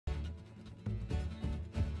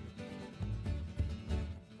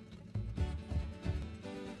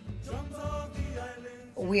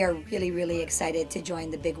We are really excited to join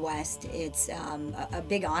the Big West. It's a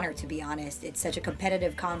big honor, to be honest. It's such a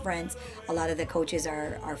competitive conference. A lot of the coaches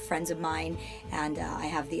are friends of mine, and I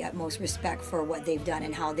have the utmost respect for what they've done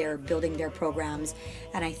and how they're building their programs.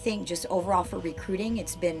 And I think just overall for recruiting,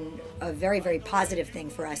 it's been a very positive thing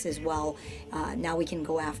for us as well. Now we can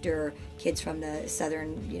go after kids from the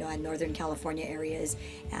southern, and northern California areas,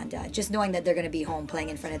 and just knowing that they're going to be home playing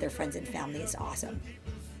in front of their friends and family is awesome.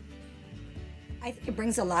 I think it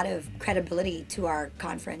brings a lot of credibility to our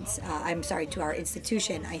conference, to our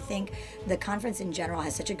institution. I think the conference in general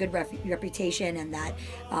has such a good reputation, and that,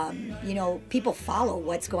 people follow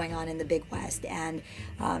what's going on in the Big West. And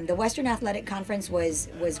the Western Athletic Conference was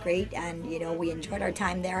great, and, we enjoyed our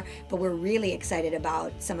time there, but we're really excited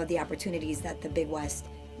about some of the opportunities that the Big West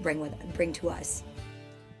bring to us.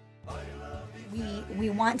 We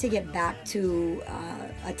want to get back to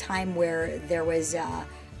a time where there was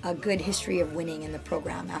a good history of winning in the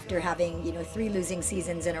program. After having 3 losing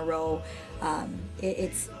seasons in a row,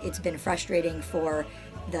 it's been frustrating for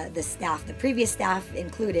the staff, the previous staff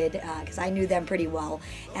included, because I knew them pretty well.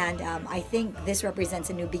 And I think this represents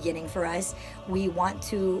a new beginning for us. We want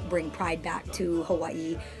to bring pride back to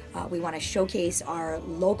Hawaii. We want to showcase our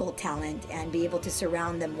local talent and be able to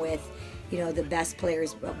surround them with the best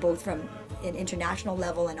players, both from an international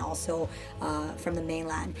level and also from the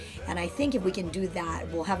mainland. And I think if we can do that,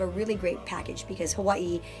 we'll have a really great package, because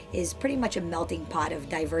Hawaii is pretty much a melting pot of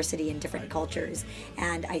diversity and different cultures.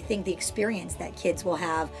 And I think the experience that kids will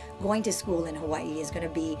have going to school in Hawaii is going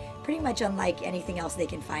to be pretty much unlike anything else they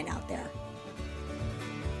can find out there.